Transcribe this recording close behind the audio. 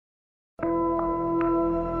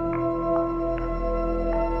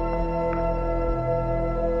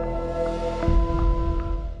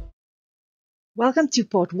Welcome to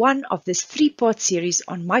part 1 of this 3-part series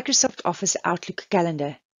on Microsoft Office Outlook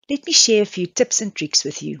Calendar. Let me share a few tips and tricks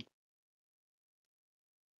with you.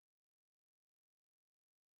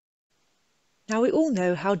 Now we all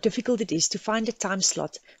know how difficult it is to find a time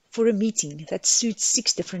slot for a meeting that suits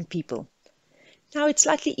 6 different people. Now it's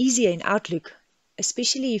slightly easier in Outlook,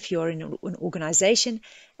 especially if you're in an organization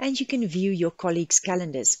and you can view your colleagues'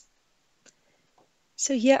 calendars.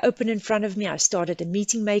 So here open in front of me, I started a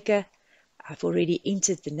meeting maker. I've already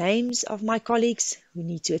entered the names of my colleagues who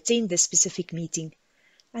need to attend this specific meeting.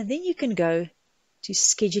 And then you can go to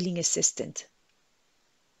Scheduling Assistant.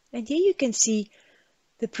 And here you can see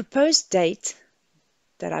the proposed date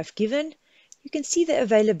that I've given. You can see the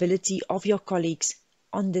availability of your colleagues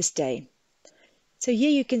on this day. So here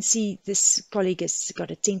you can see this colleague has got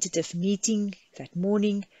a tentative meeting that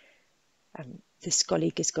morning. This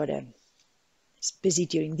colleague is busy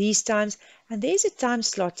during these times. And there's a time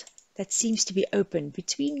slot that seems to be open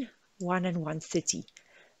between 1 and 1:30.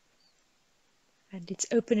 And it's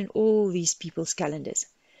open in all these people's calendars.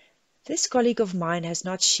 This colleague of mine has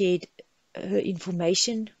not shared her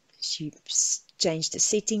information. She changed the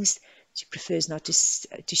settings. She prefers not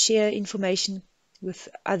to share information with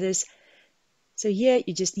others. So here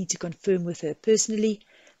you just need to confirm with her personally.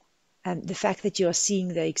 The fact that you are seeing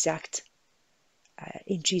the exact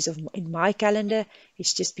entries in my calendar,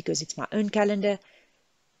 it's just because it's my own calendar.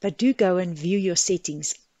 But do go and view your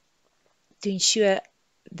settings to ensure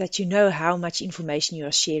that you know how much information you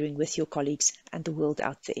are sharing with your colleagues and the world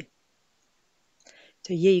out there.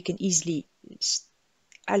 So here you can easily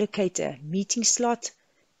allocate a meeting slot.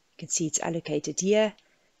 You can see it's allocated here.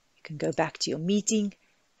 You can go back to your meeting,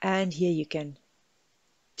 and here you can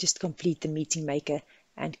just complete the meeting maker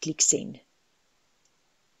and click send.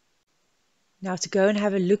 Now to go and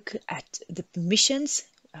have a look at the permissions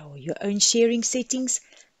or your own sharing settings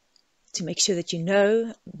to make sure that you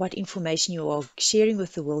know what information you are sharing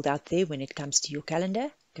with the world out there when it comes to your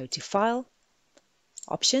calendar. Go to File,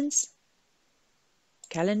 Options,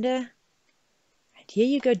 Calendar, and here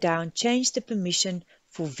you go down, change the permission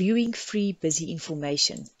for viewing free busy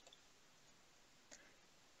information.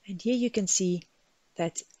 And here you can see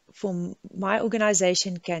that for my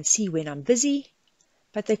organization can see when I'm busy,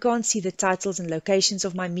 but they can't see the titles and locations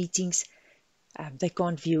of my meetings. They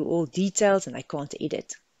can't view all details and they can't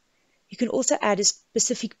edit. You can also add a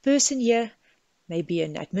specific person here, maybe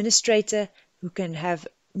an administrator who can have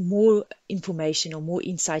more information or more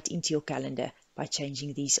insight into your calendar by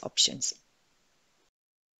changing these options.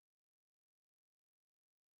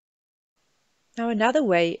 Now another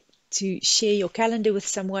way to share your calendar with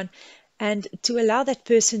someone and to allow that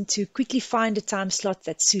person to quickly find a time slot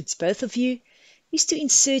that suits both of you is to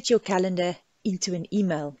insert your calendar into an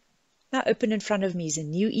email. Now open in front of me is a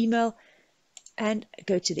new email, and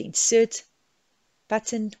go to the Insert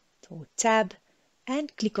button or tab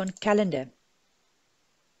and click on Calendar.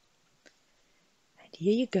 And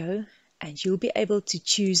here you go, and you'll be able to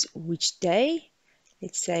choose which day.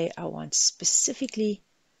 Let's say I want specifically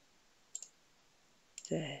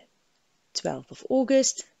the 12th of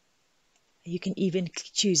August. You can even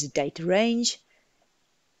choose a date range.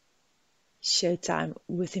 Show time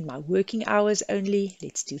within my working hours only.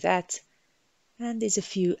 Let's do that. And there's a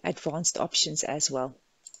few advanced options as well.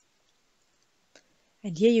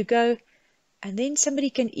 And here you go. And then somebody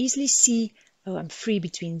can easily see, oh, I'm free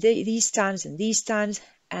between these times and these times,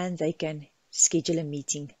 and they can schedule a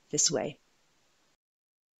meeting this way.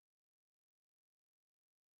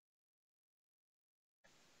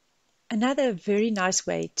 Another very nice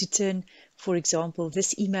way to turn, for example,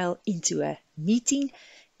 this email into a meeting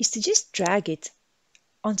is to just drag it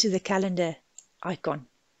onto the calendar icon.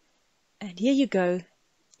 And here you go.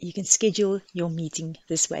 You can schedule your meeting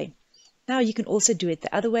this way. Now you can also do it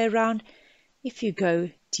the other way around. If you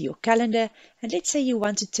go to your calendar, and let's say you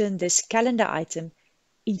want to turn this calendar item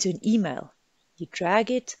into an email, you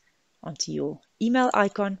drag it onto your email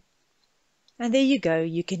icon, and there you go.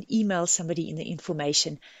 You can email somebody in the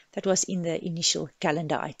information that was in the initial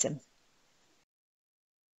calendar item.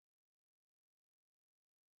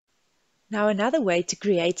 Now another way to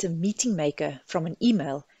create a meeting maker from an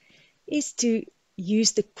email is to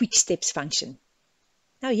use the Quick Steps function.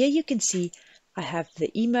 Now here you can see I have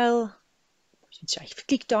the email which I've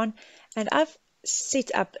clicked on, and I've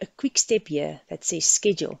set up a quick step here that says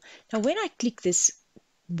schedule. Now when I click this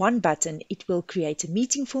one button, it will create a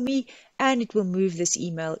meeting for me, and it will move this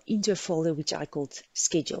email into a folder which I called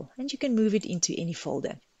schedule, and you can move it into any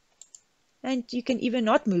folder, and you can even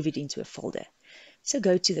not move it into a folder. So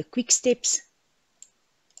go to the quick steps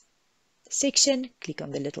section, click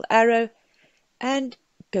on the little arrow and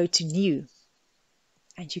go to new.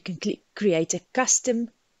 and you can click create a custom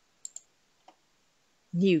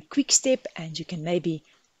new quick step, and you can maybe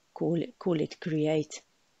call it create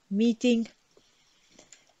meeting,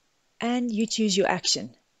 and you choose your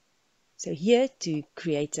action. So here to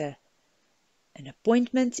create an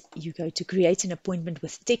appointment, you go to create an appointment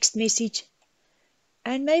with text message,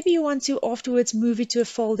 and maybe you want to afterwards move it to a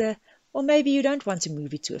folder, or maybe you don't want to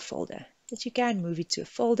move it to a folder, but you can move it to a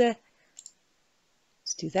folder.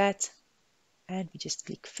 Let's do that, and we just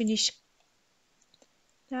click finish.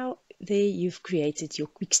 Now there you've created your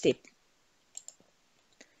quick step.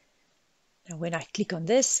 Now when I click on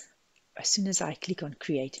this, as soon as I click on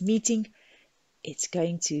create meeting, it's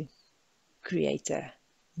going to create a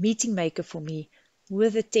meeting maker for me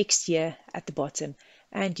with a text here at the bottom,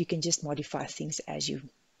 and you can just modify things as you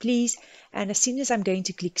please. And as soon as I'm going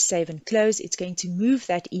to click save and close, it's going to move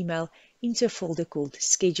that email into a folder called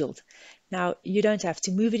scheduled. Now you don't have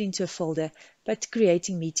to move it into a folder, but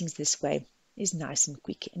creating meetings this way is nice and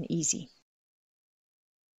quick and easy.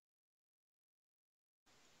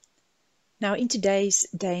 Now in today's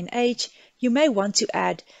day and age, you may want to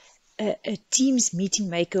add a Teams meeting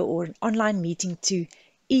maker or an online meeting to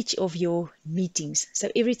each of your meetings. So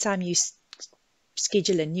every time you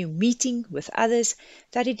schedule a new meeting with others,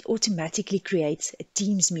 that it automatically creates a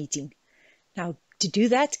Teams meeting. Now to do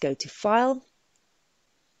that, go to File,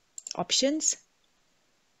 Options,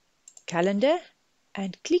 Calendar,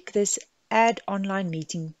 and click this Add Online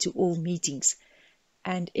Meeting to All Meetings.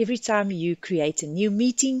 And every time you create a new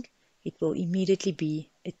meeting, it will immediately be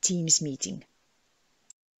a Teams meeting.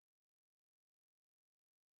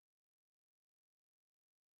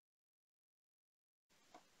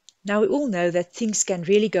 Now we all know that things can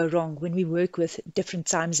really go wrong when we work with different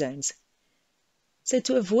time zones. So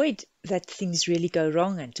to avoid that things really go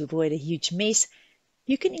wrong and to avoid a huge mess,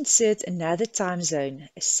 you can insert another time zone,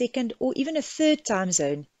 a second or even a third time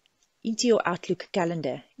zone into your Outlook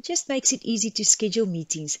calendar. It just makes it easy to schedule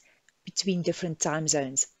meetings between different time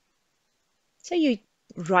zones. So you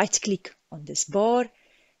right-click on this bar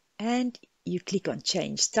and you click on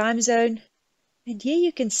Change Time Zone. And here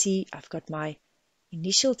you can see I've got my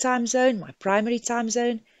initial time zone, my primary time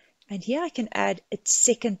zone, and here I can add a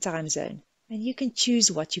second time zone. And you can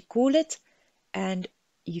choose what you call it, and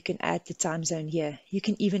you can add the time zone here. You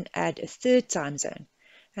can even add a third time zone.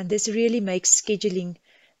 And this really makes scheduling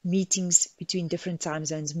meetings between different time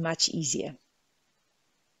zones much easier.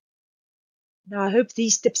 Now, I hope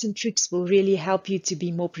these tips and tricks will really help you to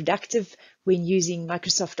be more productive when using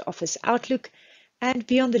Microsoft Office Outlook, and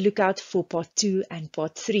be on the lookout for part 2 and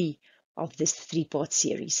part 3 of this 3-part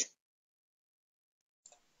series.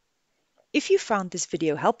 If you found this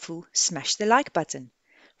video helpful, smash the like button.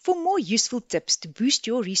 For more useful tips to boost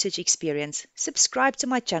your research experience, subscribe to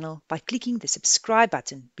my channel by clicking the subscribe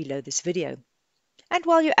button below this video. And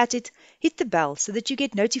while you're at it, hit the bell so that you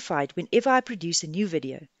get notified whenever I produce a new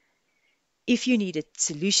video. If you need a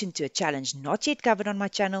solution to a challenge not yet covered on my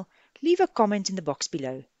channel, leave a comment in the box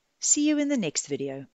below. See you in the next video.